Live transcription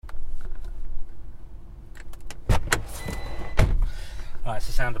Right, it's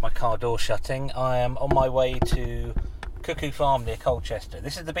the sound of my car door shutting. I am on my way to Cuckoo Farm near Colchester.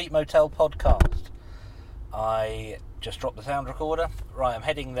 This is the Beat Motel podcast. I just dropped the sound recorder. Right, I'm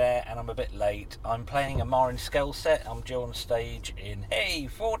heading there and I'm a bit late. I'm playing a Marin Skell set. I'm due on stage in,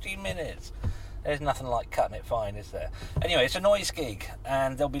 40 minutes. There's nothing like cutting it fine, is there? Anyway, it's a noise gig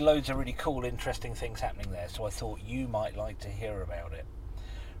and there'll be loads of really cool, interesting things happening there. So I thought you might like to hear about it.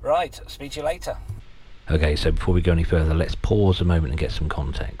 Right, speak to you later. Okay, so before we go any further, let's pause a moment and get some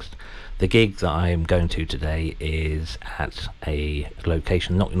context. The gig that I am going to today is at a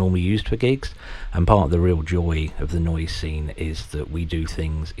location not normally used for gigs, and part of the real joy of the noise scene is that we do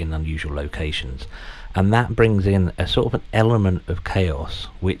things in unusual locations, and that brings in a sort of an element of chaos,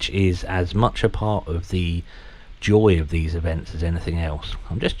 which is as much a part of the joy of these events as anything else.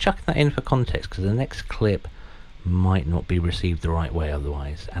 I'm just chucking that in for context because the next clip might not be received the right way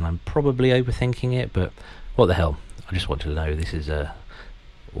otherwise, and I'm probably overthinking it, but what the hell, I just want to know this is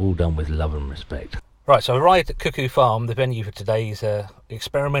all done with love and respect. Right, so I arrived at Cuckoo Farm, the venue for today's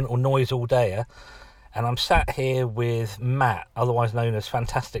experimental noise all dayer, and I'm sat here with Matt, otherwise known as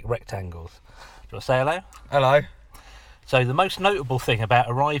Fantastic Rectangles. Do you want to say hello? Hello. So the most notable thing about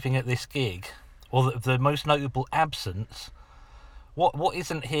arriving at this gig, or the most notable absence, what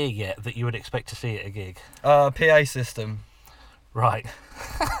isn't here yet that you would expect to see at a gig? PA system. Right.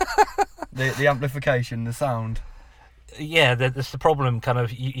 the amplification, the sound. Yeah, there's the problem, kind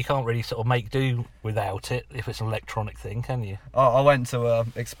of, you can't really sort of make do without it if it's an electronic thing, can you? I went to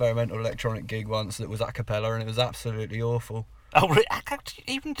an experimental electronic gig once that was a cappella and it was absolutely awful. Oh, really? Do you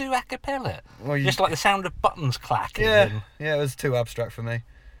even do a cappella? Well, just like the sound of buttons clacking? Yeah, it was too abstract for me.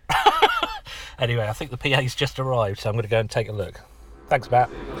 Anyway, I think the PA's just arrived, so I'm going to go and take a look. Thanks, Matt.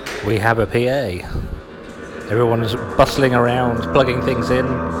 We have a PA. Everyone's bustling around, plugging things in,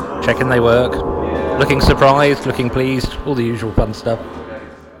 checking they work, looking surprised, looking pleased, all the usual fun stuff.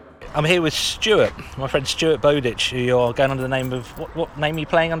 I'm here with Stuart, my friend Stuart Bowditch, who you're going under the name of... What name are you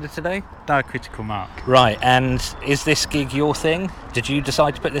playing under today? Diacritical Mark. Right, and is this gig your thing? Did you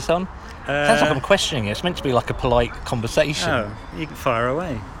decide to put this on? Sounds like I'm questioning it. It's meant to be like a polite conversation. Oh, you can fire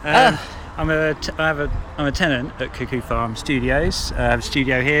away. I'm a tenant at Cuckoo Farm Studios. I have a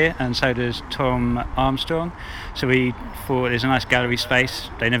studio here, and so does Tom Armstrong. So we thought there's a nice gallery space.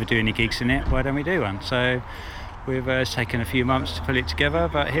 They never do any gigs in it. Why don't we do one? So we've taken a few months to put it together,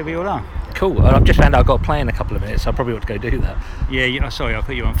 but here we all are. Cool. I've just found out I've got to play in a couple of minutes, so I probably ought to go do that. Yeah, sorry, I'll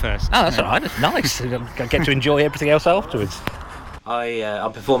put you on first. Oh, that's all right. That's nice. I get to enjoy everything else afterwards.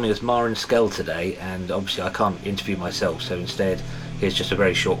 I'm performing as Marin Skell today, and obviously I can't interview myself, so instead here's just a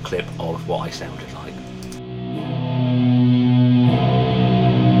very short clip of what I sounded like.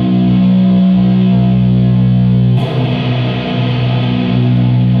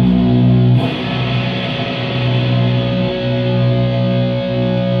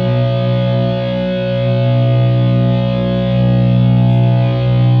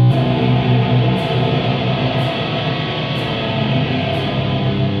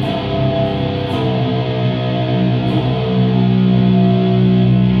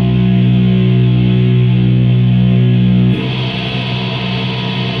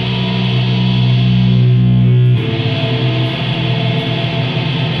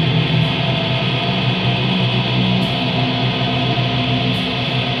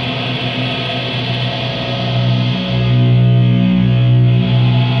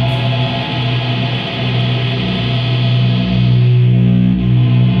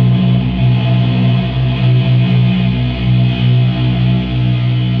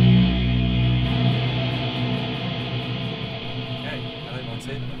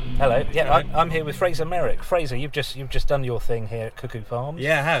 Hello. Yeah, I'm here with Fraser Merrick. Fraser, you've just done your thing here at Cuckoo Farms.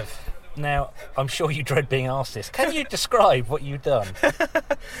 Yeah, I have. Now, I'm sure you dread being asked this. Can you describe what you've done?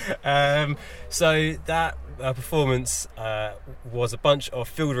 So that performance was a bunch of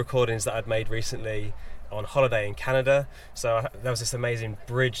field recordings that I'd made recently on holiday in Canada. So there was this amazing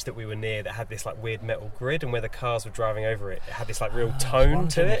bridge that we were near that had this like weird metal grid, and where the cars were driving over it, it had this like real tone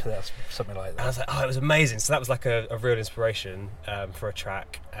to it. That's something like that. And I was like, oh, it was amazing. So that was like a real inspiration for a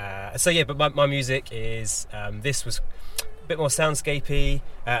track. But my music is this was a bit more soundscapey,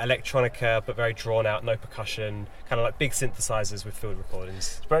 electronica, but very drawn out, no percussion, kind of like big synthesizers with field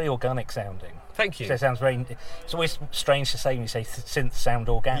recordings. It's very organic sounding. Thank you. So it sounds very... It's always strange to say when you say synths sound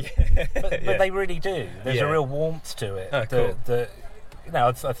organic, but they really do. There's a real warmth to it. Oh, cool.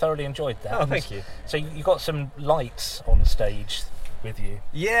 I thoroughly enjoyed that. Oh, thank you. So you got some lights on stage with you.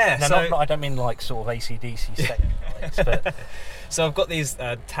 Yeah. Now, I don't mean like sort of AC/DC second lights, but... So I've got these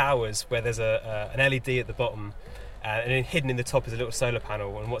towers where there's an LED at the bottom, and then hidden in the top is a little solar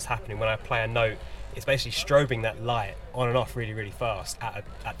panel, and what's happening when I play a note, it's basically strobing that light on and off really, really fast at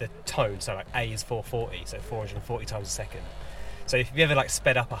the tone. So like A is 440, so 440 times a second. So if you ever like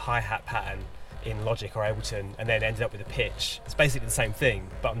sped up a hi-hat pattern in Logic or Ableton and then ended up with a pitch, it's basically the same thing,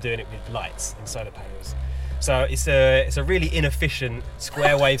 but I'm doing it with lights and solar panels. So it's a really inefficient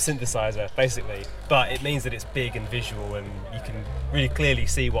square wave synthesizer, basically, but it means that it's big and visual, and you can really clearly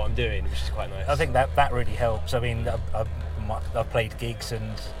see what I'm doing, which is quite nice. I think that really helps. I mean, I've played gigs,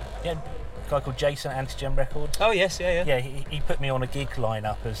 and a guy called Jason at Antigen Records. Oh yes, yeah. Yeah, he put me on a gig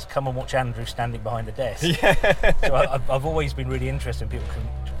lineup as come and watch Andrew standing behind a desk. Yeah. So I've always been really interested in people can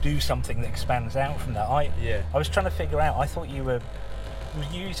do something that expands out from that. I was trying to figure out. I thought you were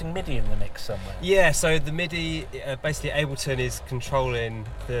using MIDI in the mix somewhere. Yeah, so the MIDI, basically Ableton is controlling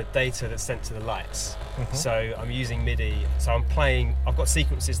the data that's sent to the lights. Mm-hmm. So I'm using MIDI, so I've got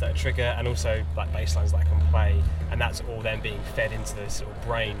sequences that are trigger and also like bass lines that I can play, and that's all then being fed into the sort of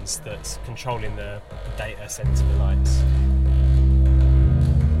brains that's controlling the data sent to the lights.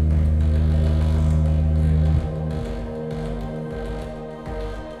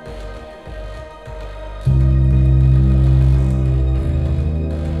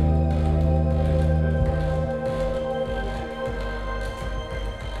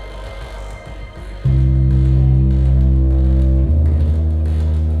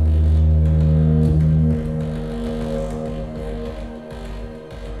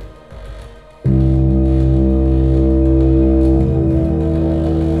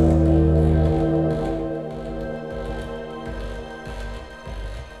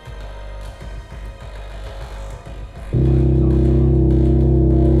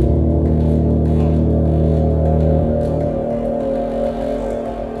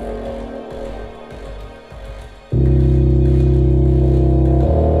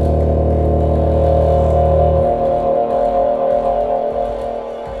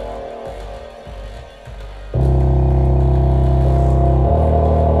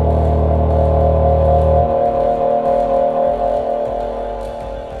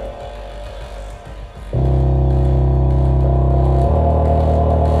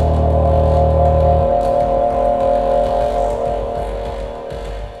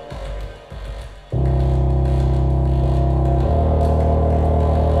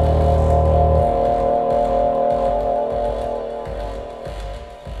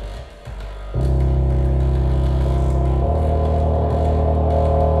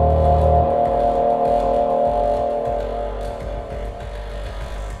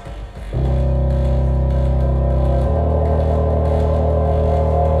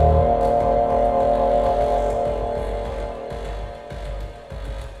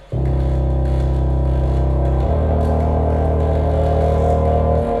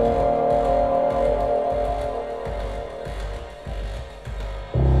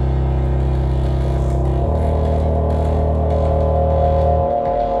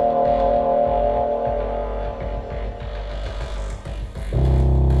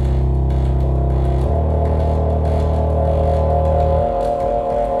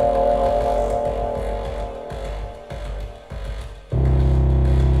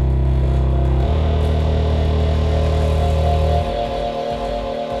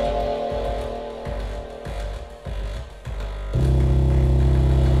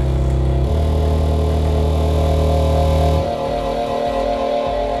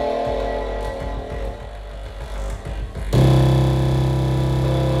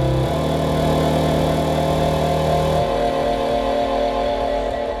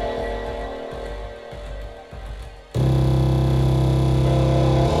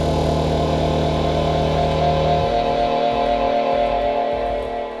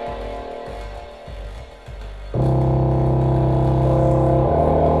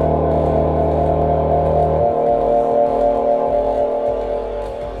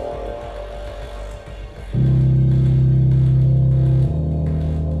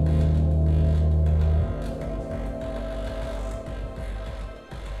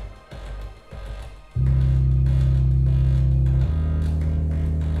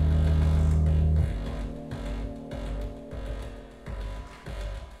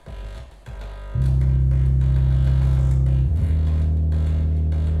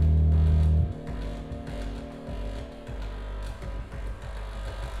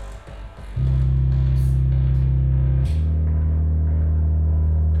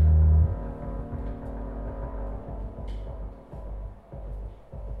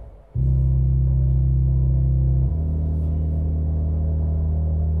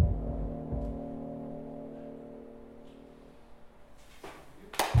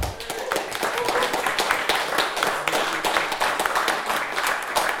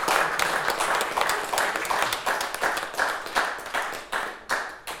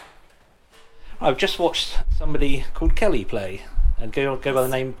 I've just watched somebody called Kelly play and go by the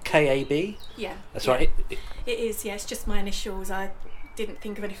name KAB. Yeah. That's yeah. right. It is, yeah. It's just my initials. I didn't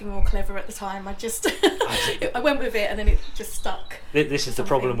think of anything more clever at the time. I just I went with it and then it just stuck. This is the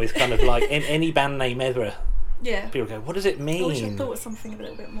problem with kind of like any band name ever. Yeah. People go, what does it mean? I wish I thought of something a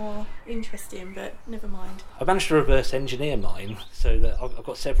little bit more interesting, but never mind. I managed to reverse engineer mine so that I've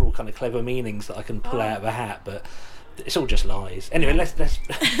got several kind of clever meanings that I can pull out of a hat, but it's all just lies. Anyway, let's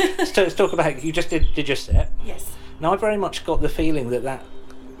talk about, you just did your set. Yes. Now I very much got the feeling that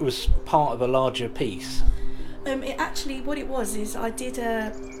was part of a larger piece. It actually, what it was is I did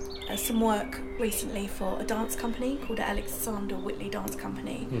some work recently for a dance company called the Alexander Whitley Dance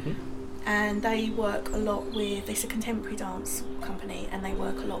Company. Mm-hmm. And they work a lot with, it's a contemporary dance company, and they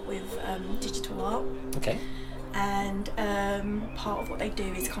work a lot with digital art. Okay. And part of what they do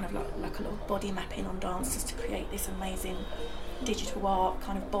is kind of like a lot of body mapping on dancers to create this amazing digital art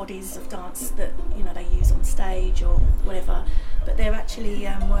kind of bodies of dance that, you know, they use on stage or whatever. But they're actually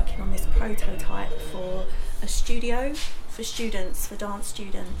working on this prototype for a studio for students, for dance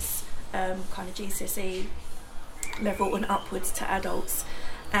students, kind of GCSE level and upwards to adults.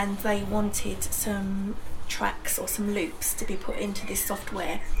 And they wanted some tracks or some loops to be put into this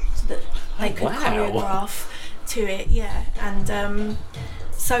software so that they could choreograph to it, yeah. And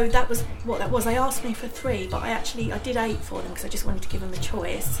so that was what that was. They asked me for 3, but I did 8 for them because I just wanted to give them a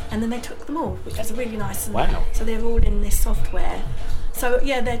choice. And then they took them all, which was really nice. And wow. So they're all in this software. So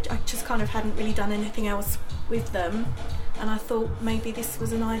yeah, I just kind of hadn't really done anything else with them. And I thought maybe this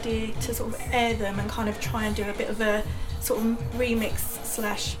was an idea to sort of air them and kind of try and do a bit of a sort of remix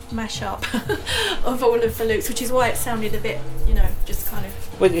 / mashup of all of the loops, which is why it sounded a bit, you know, just kind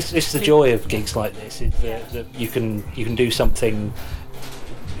of. Well, it's the joy of gigs like this. Is that you can do something.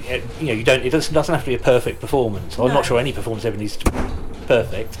 You know, it doesn't have to be a perfect performance. I'm not sure any performance ever needs to be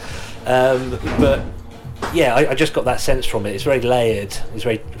perfect, but yeah, I just got that sense from it. It's very layered. It's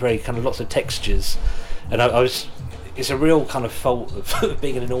very kind of lots of textures, and I was. It's a real kind of fault of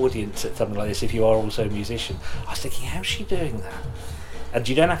being in an audience at something like this if you are also a musician. I was thinking, how's she doing that? And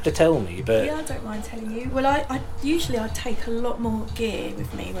you don't have to tell me, but... Yeah, I don't mind telling you. Well, I usually take a lot more gear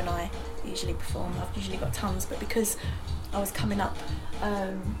with me when I usually perform. I've usually got tons, but because I was coming up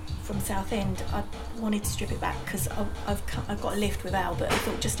from Southend, I wanted to strip it back because I've got a lift with Al, but I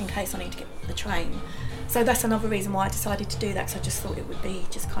thought just in case I need to get the train. So that's another reason why I decided to do that, because I just thought it would be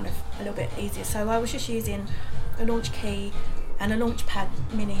just kind of a little bit easier. So I was just using a launch key and a launch pad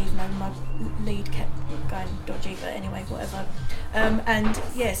mini, even though my lead kept going dodgy, but anyway, whatever. And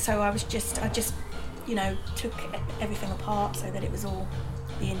yeah, so I just you know, took everything apart so that it was all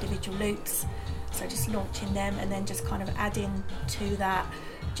the individual loops. So just launching them and then just kind of adding to that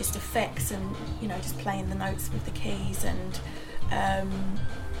just effects and, you know, just playing the notes with the keys and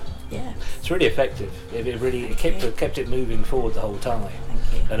yeah. It's really effective. It kept it moving forward the whole time.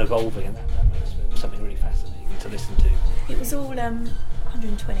 Thank you. And evolving, and that makes it something really fascinating to listen to. It was all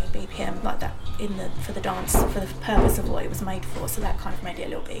 120 BPM like that for the dance, for the purpose of what it was made for. So that kind of made it a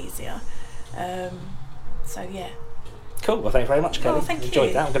little bit easier. So yeah. Cool. Well, thank you very much, Kelly. Oh, thank you.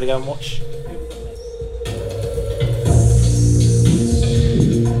 Enjoyed that. I'm going to go and watch.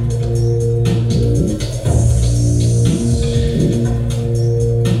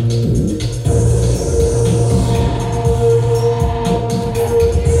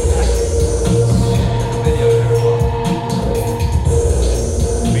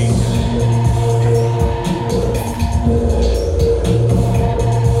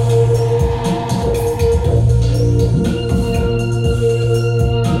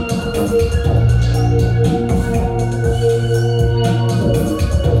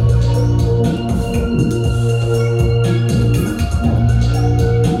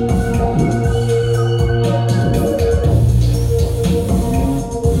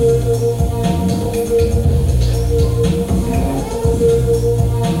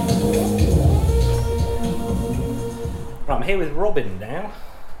 I'm here with Robin now.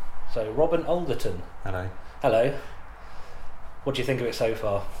 So, Robin Alderton. Hello. Hello. What do you think of it so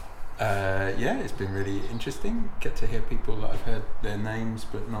far? Yeah, it's been really interesting. Get to hear people that I've heard their names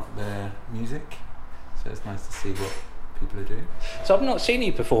but not their music. So it's nice to see what people are doing. So I've not seen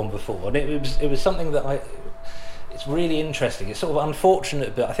you perform before, and it was something that it's really interesting. It's sort of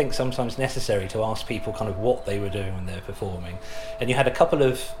unfortunate, but I think sometimes necessary to ask people kind of what they were doing when they were performing. And you had a couple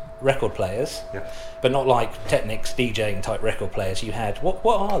of record players, Yeah. but not like Technics DJing type record players. You had what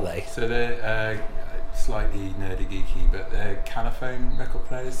are they? So they're slightly nerdy geeky, but they're Caliphone record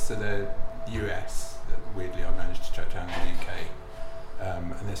players. So they're US. Weirdly, I managed to track down in the UK,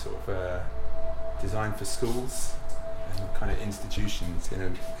 and they're sort of designed for schools and kind of institutions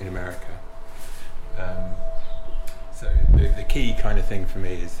in America. So the key kind of thing for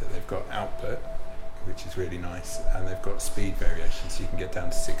me is that they've got output, which is really nice, and they've got speed variation, so you can get down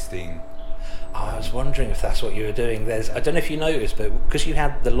to 16. I was wondering if that's what you were doing. I don't know if you noticed, but because you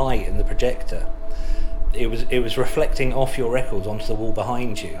had the light and the projector, it was reflecting off your records onto the wall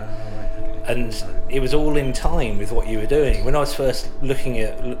behind you. And it was all in time with what you were doing. When I was first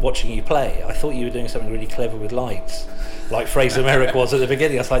watching you play, I thought you were doing something really clever with lights, like Fraser Merrick was at the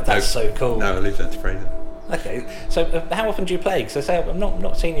beginning. I was like, that's so cool. No, I'll leave that to Fraser. Okay, so how often do you play? Because I say I've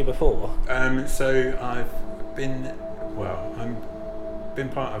not seen you before. So I've been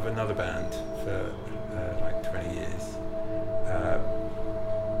part of another band for like 20 years,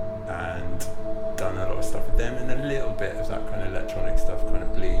 and done a lot of stuff with them, and a little bit of that kind of electronic stuff kind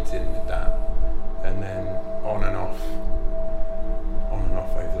of bleeds in with that, and then on and off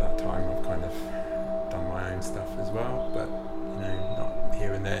over that time I've kind of done my own stuff as well, but not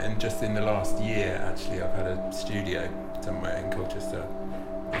here and there. And just in the last year actually I've had a studio somewhere in Colchester,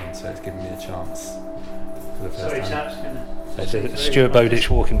 and so it's given me a chance for the first time. It's Stuart Bowditch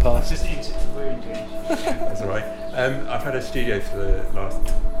walking past. That's all right. I've had a studio for the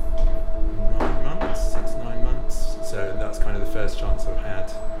last 6-9 months, so that's kind of the first chance I've had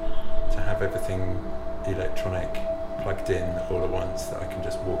to have everything electronic plugged in all at once, that I can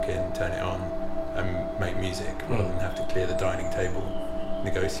just walk in, turn it on and make music rather than have to clear the dining table,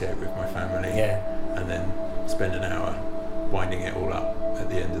 negotiate with my family, and then spend an hour winding it all up at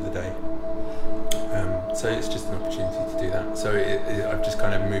the end of the day. So it's just an opportunity to do that. So I've just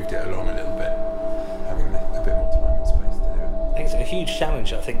kind of moved it along a little bit, having a bit more time and space to do it. I think it's a huge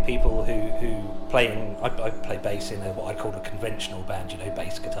challenge. I think people who play I play bass in what I call a conventional band,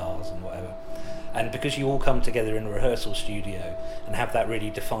 bass guitars and whatever. And because you all come together in a rehearsal studio and have that really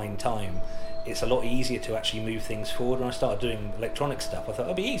defined time, it's a lot easier to actually move things forward. When I started doing electronic stuff, I thought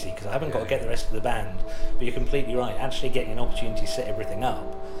it'll be easy because I haven't got to get the rest of the band. But you're completely right. Actually getting an opportunity to set everything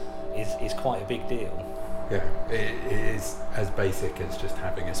up is quite a big deal. Yeah, it is as basic as just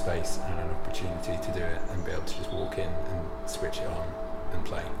having a space and an opportunity to do it and be able to just walk in and switch it on and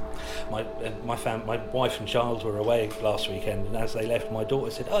play. My wife and child were away last weekend, and as they left, my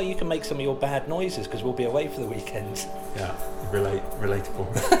daughter said, "Oh, you can make some of your bad noises because we'll be away for the weekend." Yeah, relatable.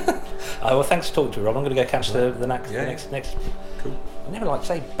 Well, thanks for talking to me, Rob. I'm going to go catch the next. Cool. I never like to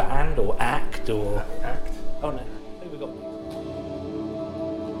say band or act or act. Oh no, who we got?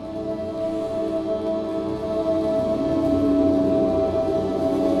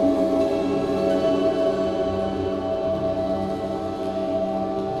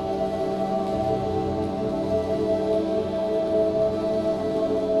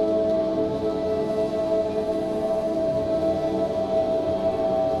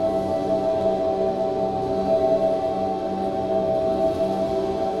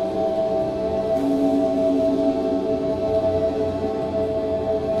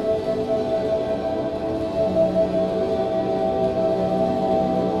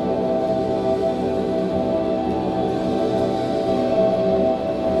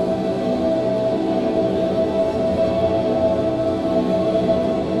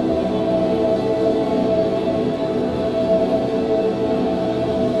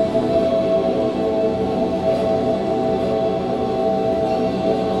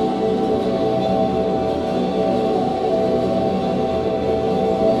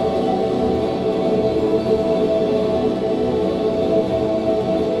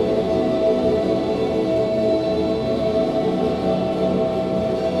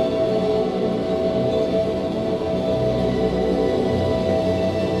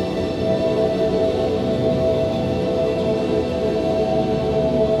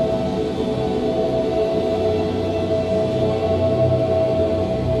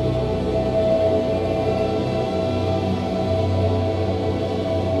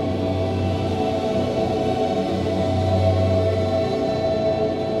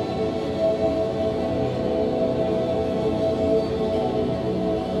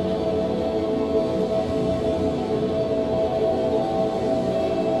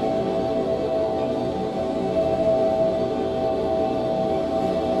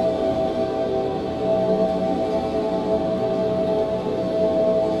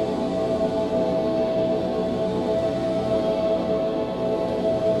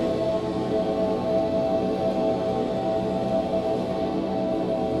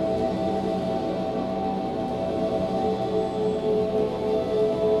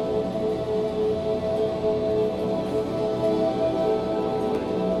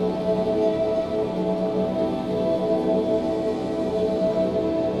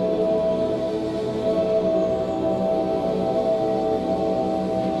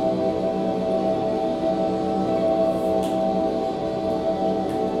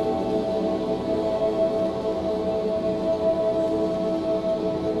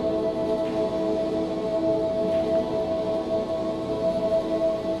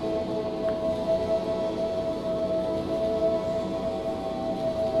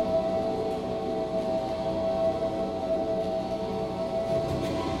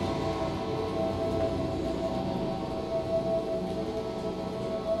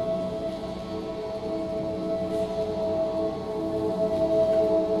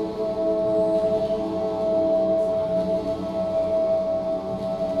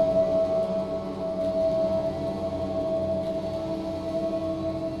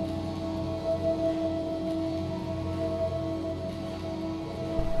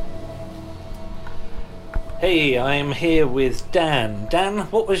 Hey, I'm here with Dan. Dan,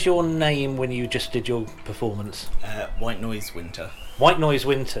 what was your name when you just did your performance? White Noise Winter. White Noise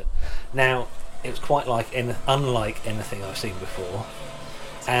Winter. Now, it was quite unlike anything I've seen before,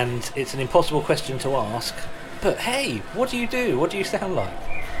 and it's an impossible question to ask, but hey, what do you do? What do you sound like?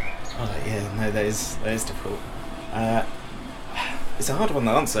 That is difficult. It's a hard one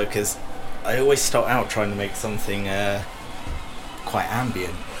to answer because I always start out trying to make something quite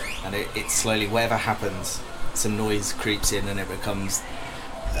ambient, and it slowly, whatever happens, some noise creeps in and it becomes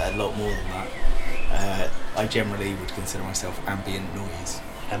a lot more than that. I generally would consider myself ambient noise.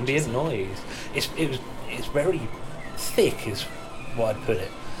 Ambient noise. It's very thick, is what I'd put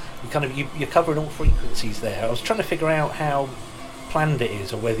it. You're covering all frequencies there. I was trying to figure out how planned it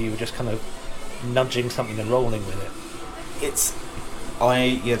is, or whether you were just kind of nudging something and rolling with it.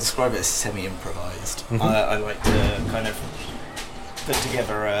 I describe it as semi-improvised. Mm-hmm. I like to kind of put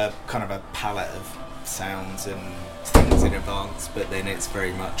together a kind of a palette of sounds and things in advance, but then it's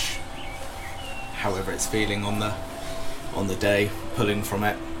very much however it's feeling on the day, pulling from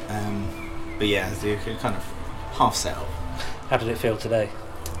it. But yeah, you could kind of half set up. How did it feel today?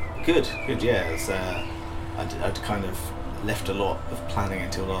 Good. Yeah, it was, I'd kind of left a lot of planning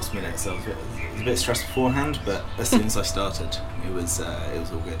until last minute, so it was a bit stressed beforehand. But as soon as I started, it was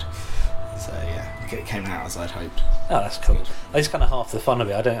all good. So yeah, it came out as I'd hoped. Oh, that's cool. It's kind of half the fun of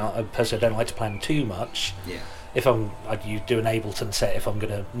it. I personally don't like to plan too much. Yeah. If you do an Ableton set if I'm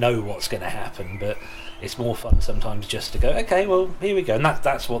going to know what's going to happen, but it's more fun sometimes just to go, okay, well, here we go. And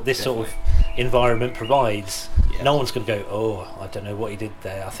that's what this Definitely. sort of environment provides. Yeah. No one's going to go, oh, I don't know what he did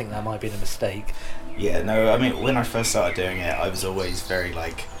there. I think that might be a mistake. Yeah, no, I mean, when I first started doing it, I was always very,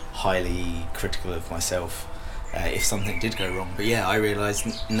 highly critical of myself if something did go wrong. But yeah, I realised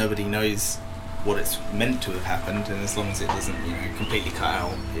nobody knows what it's meant to have happened, and as long as it doesn't, completely cut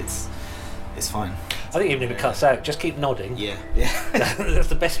out, it's fine. I think even if it cuts out, just keep nodding. Yeah. That's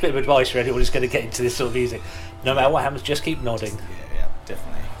the best bit of advice for anyone who's going to get into this sort of music. No matter what happens, just keep nodding. Yeah,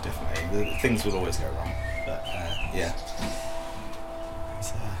 definitely. Things will always go wrong, but yeah.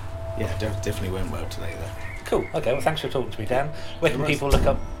 It's, definitely went well today, though. Cool. Okay, well, thanks for talking to me, Dan. Where can people look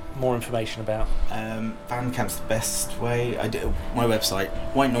up more information about? Bandcamp's the best way. I do my website,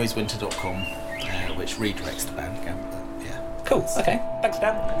 whitenoisewinter.com, which redirects to Bandcamp. But yeah. Cool. Okay. Thanks,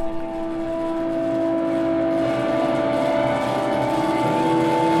 Dan.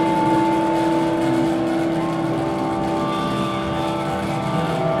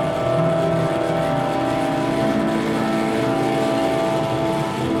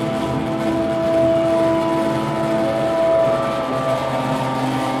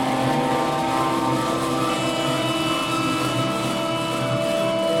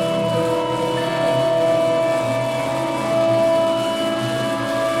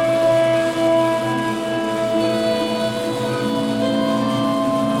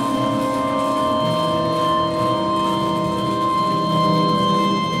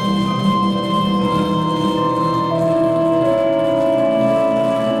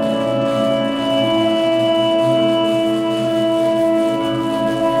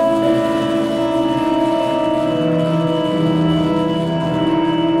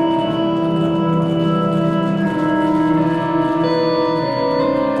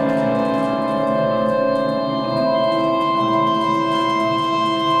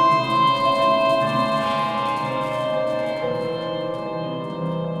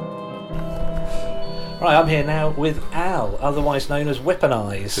 Right, I'm here now with Al, otherwise known as Weapon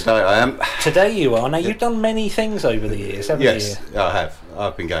Eyes. Today I am. Today you are. Now, you've done many things over the years, haven't you? Yes, I have.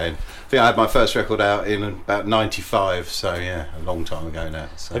 I've been going. I think I had my first record out in about '95, so yeah, a long time ago now.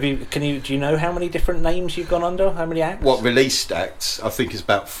 So. Do you know how many different names you've gone under? How many acts? What released acts? I think it's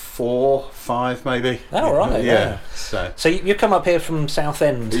about 4, 5 maybe. Oh, right. Yeah. So you come up here from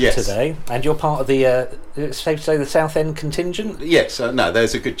Southend today, and you're part of the, it's safe to say, the Southend contingent? Yes. No,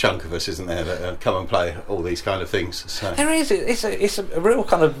 there's a good chunk of us, isn't there, that come and play all these kind of things. So. There is. It's a real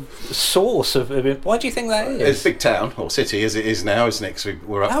kind of source of. Why do you think that is? It's a big town or city as it is now, isn't it? 'Cause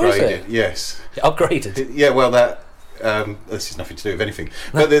we're upgraded. Oh, is it? Yes. Upgraded. Yeah. Well, that. This has nothing to do with anything.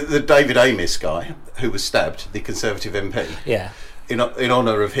 But the David Amis guy who was stabbed, the Conservative MP. Yeah. In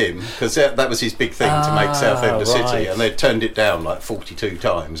honour of him, because that was his big thing to make Southend a city, and they turned it down like 42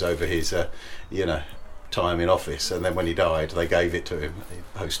 times over his, time in office, and then when he died, they gave it to him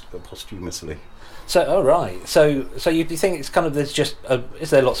posthumously. So, right. So you think it's kind of is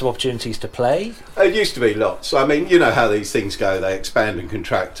there lots of opportunities to play? It used to be lots. I mean, you know how these things go; they expand and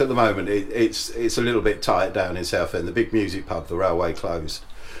contract. At the moment, it's a little bit tight down in Southend. The big music pub, the Railway, closed,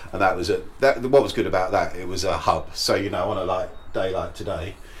 and that was what was good about that. It was a hub. So on a day like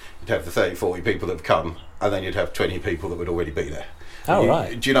today, you'd have the 30-40 people that have come, and then you'd have 20 people that would already be there. Oh,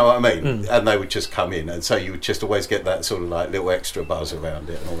 right. Do you know what I mean? And they would just come in, and so you would just always get that sort of like little extra buzz around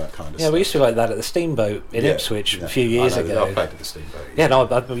it and all that kind of stuff. Yeah, we used to like that at the Steamboat in Ipswich a few years ago. I played at the Steamboat. Yeah,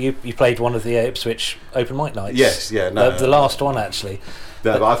 no, you played one of the Ipswich open mic nights. Yes, yeah, no, the last one actually.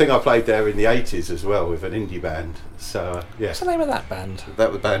 No, but I think I played there in the 80s as well with an indie band. So yeah. What's the name of that band?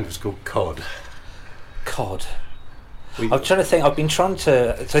 That band was called Cod. Cod. I'm trying to think. I've been trying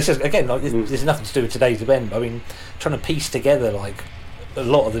to. So this is again. There's nothing to do with today's event. But I've been trying to piece together like a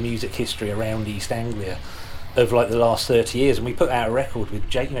lot of the music history around East Anglia of like the last 30 years. And we put out a record with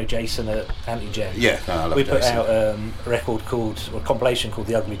Jason at Anti-Gen. Yeah, no, I love we Jason. put out a record or a compilation called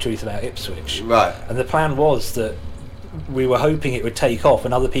The Ugly Truth About Ipswich. Right. And the plan was that we were hoping it would take off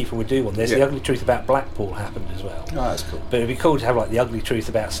and other people would do one. There's The Ugly Truth About Blackpool happened as well. Oh, that's cool. But it'd be cool to have like The Ugly Truth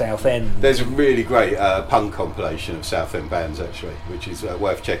About Southend. There's a really great punk compilation of Southend bands actually, which is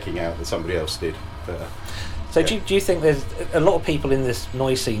worth checking out that somebody else did. So do you think there's a lot of people in this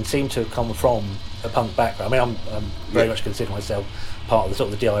noise scene seem to have come from a punk background? I mean, I'm very much consider myself part of the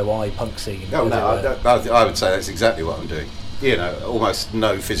sort of the DIY punk scene. Oh no, I would say that's exactly what I'm doing. You know, almost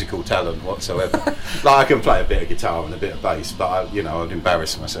no physical talent whatsoever. Like I can play a bit of guitar and a bit of bass, but I'd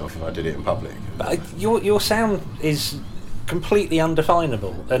embarrass myself if I did it in public. But your sound is completely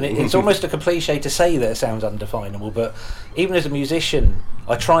undefinable, and it's almost a cliche to say that it sounds undefinable. But even as a musician,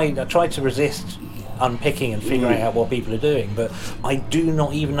 I tried to resist unpicking and figuring out what people are doing, but I do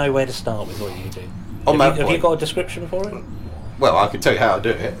not even know where to start with what you do. Have you got a description for it? Well, I can tell you how to do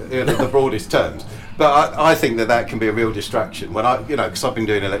it in the broadest terms. But I think that can be a real distraction when because I've been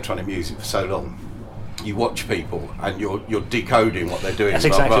doing electronic music for so long. You watch people and you're decoding what they're doing. That's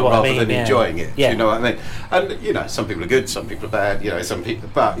exactly what I mean, rather than enjoying it. Yeah. You know what I mean? And some people are good, some people are bad. Some people,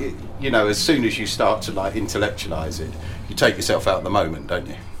 but as soon as you start to like intellectualize it, you take yourself out of the moment, don't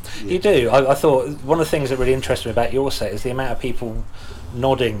you? You do. I thought one of the things that really interested me about your set is the amount of people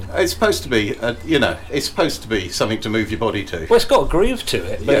nodding. It's supposed to be, it's supposed to be something to move your body to. Well, it's got a groove to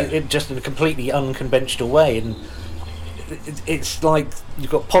it, but it just in a completely unconventional way, and it's like you've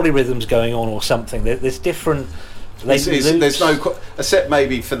got polyrhythms going on or something. There's different. There's no a set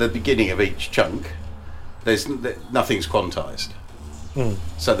maybe for the beginning of each chunk. Nothing's quantized.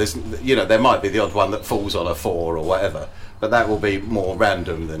 So there might be the odd one that falls on a 4 or whatever, but that will be more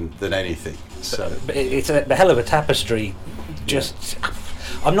random than anything. So but it's a hell of a tapestry.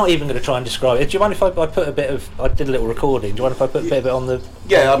 I'm not even going to try and describe it. Do you mind if I put a bit of? I did a little recording. Do you mind if I put a bit of it on the?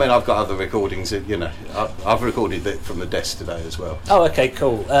 Yeah, I mean I've got other recordings. I've recorded it from the desk today as well. Oh, okay,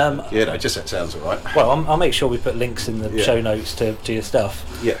 cool. Just that sounds all right. Well, I'll make sure we put links in the show notes to your stuff.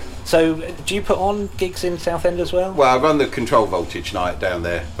 Yeah. So, do you put on gigs in Southend as well? Well, I run the Control Voltage night down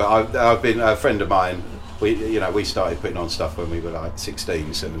there, but I've been a friend of mine. We started putting on stuff when we were like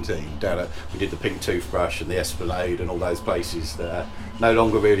 16, 17. We did the Pink Toothbrush and the Esplanade and all those places that no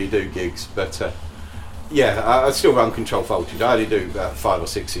longer really do gigs. But I still run Control Voltage. I only do about 5 or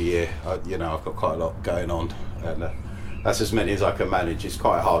 6 a year. I've got quite a lot going on, and that's as many as I can manage. It's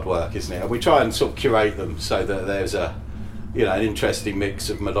quite hard work, isn't it? And we try and sort of curate them so that there's an interesting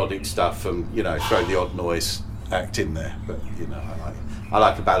mix of melodic stuff and throw the odd noise act in there. But I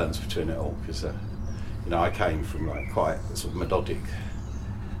like a balance between it all because. I came from like quite sort of melodic.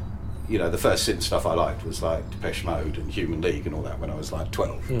 The first synth stuff I liked was like Depeche Mode and Human League and all that when I was like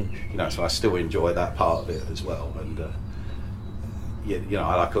 12. So I still enjoy that part of it as well. And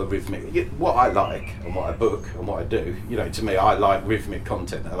I like a rhythmic. What I like and what I book and what I do. To me, I like rhythmic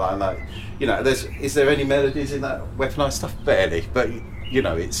content. And I like. Is there any melodies in that weaponized stuff? Barely, but. It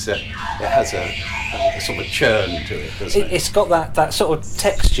has a sort of churn to it, doesn't it? It's got that sort of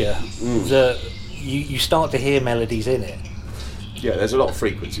texture that. You start to hear melodies in it. Yeah, there's a lot of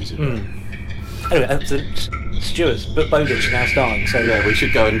frequencies in it. Anyway, Stuart's Bowditch is now starting, so yeah, we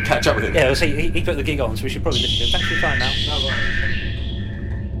should go and catch up with him. Yeah, he put the gig on, so we should probably listen to him. Thanks for your time, now.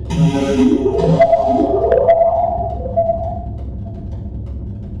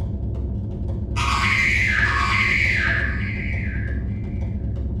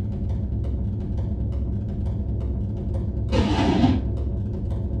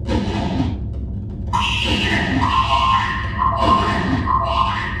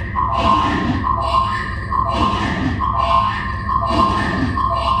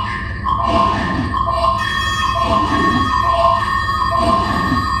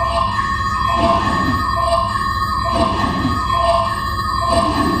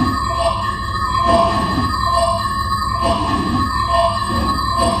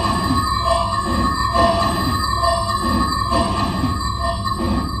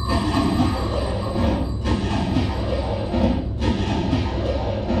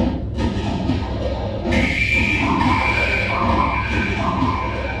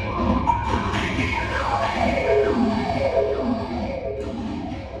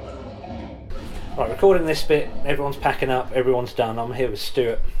 recording this bit, everyone's packing up, everyone's done. I'm here with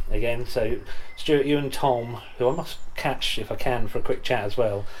Stuart again. So, Stuart, you and Tom, who I must catch if I can for a quick chat as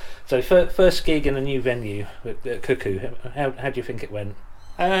well. So, first gig in a new venue at Cuckoo. How do you think it went?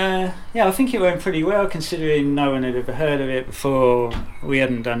 Yeah, I think it went pretty well, considering no one had ever heard of it before. We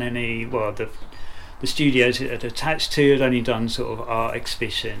hadn't done any. Well, the studios it had attached to had only done sort of art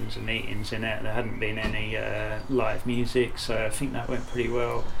exhibitions and meetings in it. There hadn't been any live music, so I think that went pretty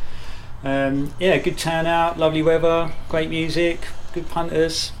well. Yeah, good turnout, lovely weather, great music, good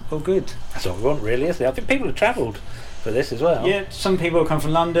punters, all good. That's what we want, really, isn't it? I think people have travelled for this as well. Yeah, some people come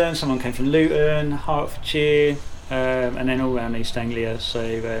from London, someone came from Luton, Hertfordshire, and then all around East Anglia, so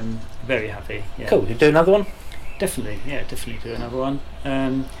very happy. Yeah. Cool, you do another one? Definitely do another one.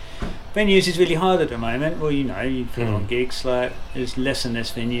 Venues is really hard at the moment. Well, you know, you put on gigs, like there's less and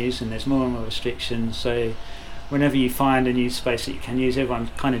less venues and there's more and more restrictions, so whenever you find a new space that you can use, everyone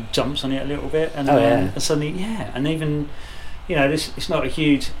kind of jumps on it a little bit, and suddenly, and even, you know, it's not a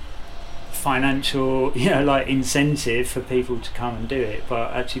huge financial, you know, like incentive for people to come and do it,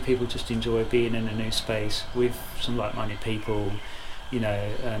 but actually people just enjoy being in a new space with some like-minded people, you know,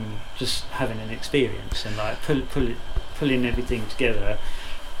 and just having an experience and like pulling everything together.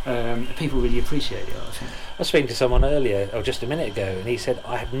 People really appreciate it, I think. I was speaking to someone earlier, or just a minute ago, and he said,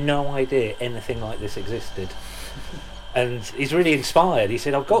 I had no idea anything like this existed. And he's really inspired. He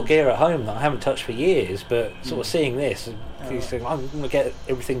said, I've got gear at home that I haven't touched for years, but sort of seeing this, he's saying, I'm going to get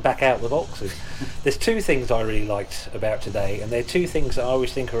everything back out of the boxes. There's two things I really liked about today, and they're two things that I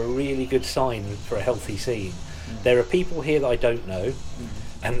always think are a really good sign for a healthy scene. There are people here that I don't know,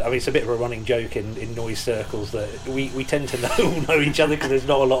 and I mean, it's a bit of a running joke in noise circles that we tend to know each other because there's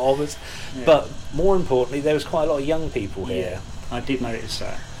not a lot of us. Yeah. But more importantly, there was quite a lot of young people here. Yeah, I did notice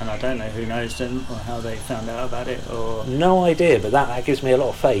that, and I don't know who knows them or how they found out about it. Or no idea, but that gives me a lot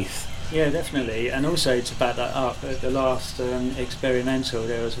of faith. Yeah, definitely. And also to back that up, at the last experimental,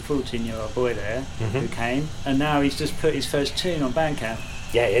 there was a 14-year-old boy there who came, and now he's just put his first tune on Bandcamp.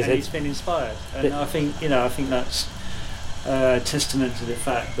 Yeah, and he's been inspired, and I think that's testament to the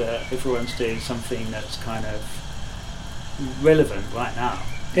fact that everyone's doing something that's kind of relevant right now.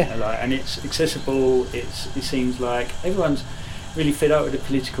 Yeah, you know, and it's accessible. It seems like everyone's really fed up with the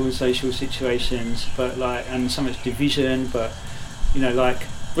political and social situations, but and so much division. But you know, like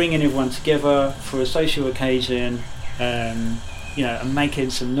bringing everyone together for a social occasion, you know, and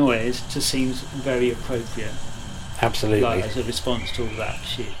making some noise just seems very appropriate. Absolutely. Like as a response to all that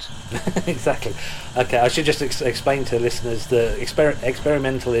shit. Exactly. Okay, I should just explain to listeners that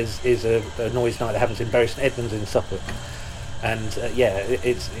Experimental is a noise night that happens in Bury St Edmunds in Suffolk, and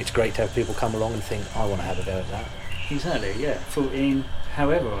it's great to have people come along and think, I want to have a go at that. Exactly. Yeah. 14.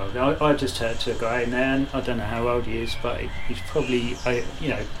 However old. I just heard to a guy in there, and I don't know how old he is, but he's probably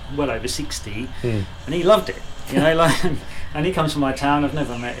well over 60, and he loved it. You know, like, and he comes from my town. I've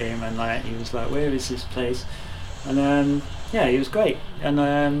never met him, and like he was like, where is this place? And he was great, and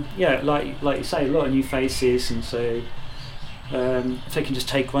like you say, a lot of new faces, and so if they can just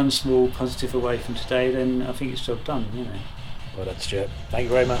take one small positive away from today, then I think it's job done, you know. Well done, Stuart. Thank you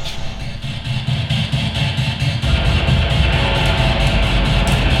very much.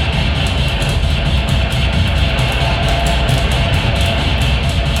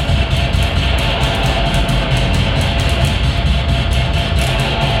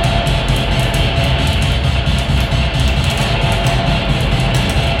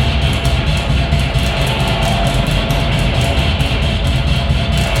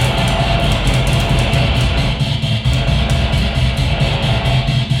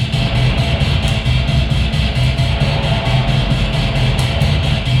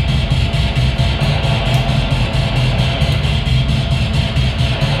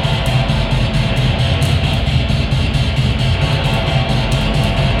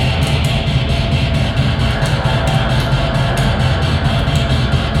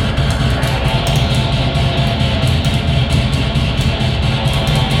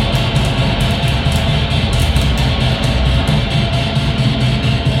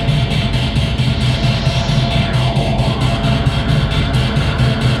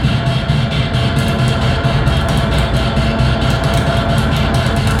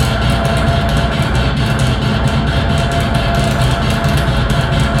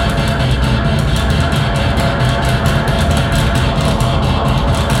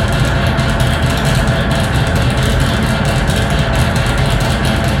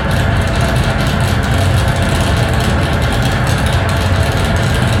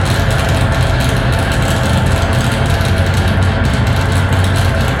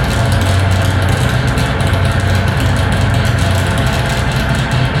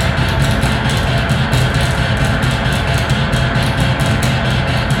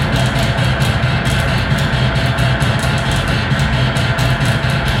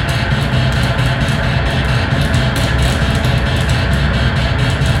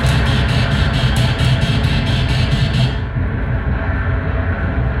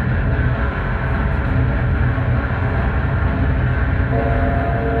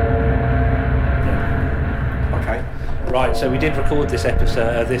 Right, so we did record this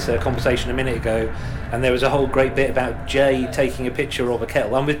episode, this conversation a minute ago, and there was a whole great bit about Jay taking a picture of a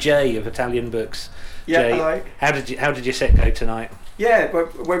kettle. I'm with Jay of Italian Books. Yeah, Jay, hello. How did your set go tonight? Yeah, it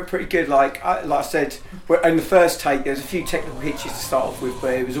went pretty good. Like I said, in the first take, there was a few technical hitches to start off with,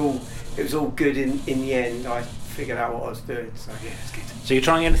 but it was all good in the end. I figured out what I was doing, so yeah, it's good. So you're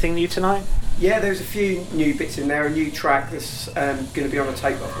trying anything new tonight? Yeah, there's a few new bits in there. A new track that's going to be on a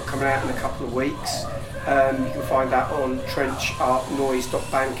tape coming out in a couple of weeks. You can find that on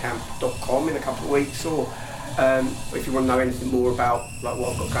trenchartnoise.bandcamp.com in a couple of weeks, or if you want to know anything more about like what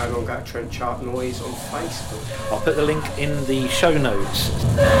I've got going on, go to Trent Chart Noise on Facebook. I'll put the link in the show notes.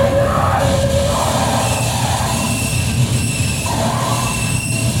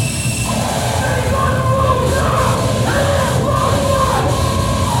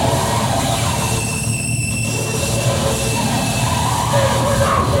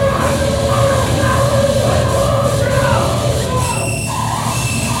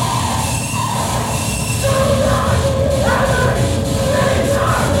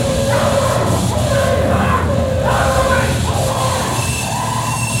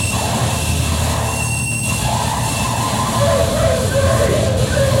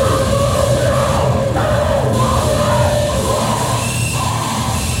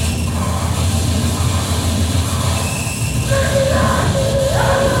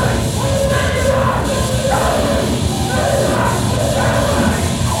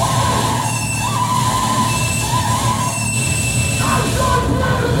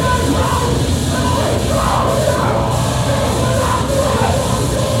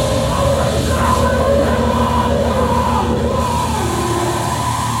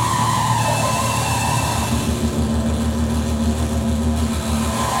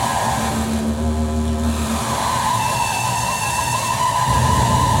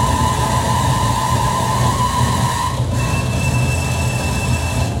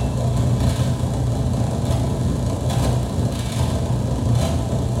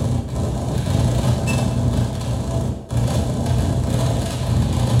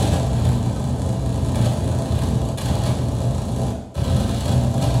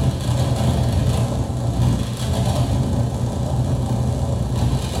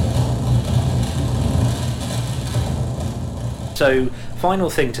 So, final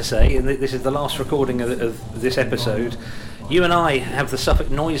thing to say, and this is the last recording of this episode. You and I have the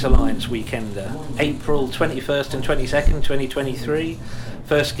Suffolk Noise Alliance Weekender, April 21st and 22nd, 2023.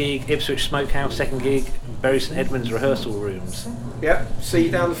 First gig, Ipswich Smokehouse. Second gig, Bury St Edmunds Rehearsal Rooms. Yep, see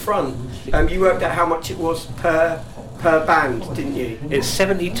you down the front. You worked out how much it was per band, didn't you? It's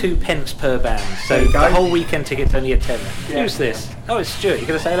 72 pence per band, so There you go. the whole weekend ticket's only a tenner. Yeah. Who's this? Oh, it's Stuart. You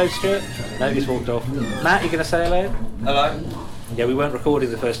going to say hello, Stuart? No, he's walked off. Matt, you going to say hello? Hello. Yeah, we weren't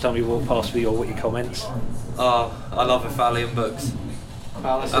recording the first time we walked past with your witty comments. Oh, I love Italian Books.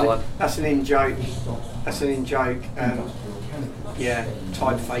 Oh, that's an in joke. That's an in joke. Yeah,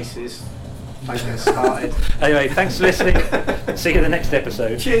 tied faces. Don't get started. Anyway, thanks for listening. See you in the next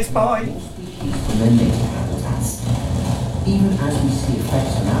episode. Cheers, bye. Even as we see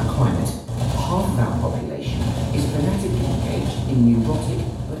effects on our climate, half of our population is fanatically engaged in neurotic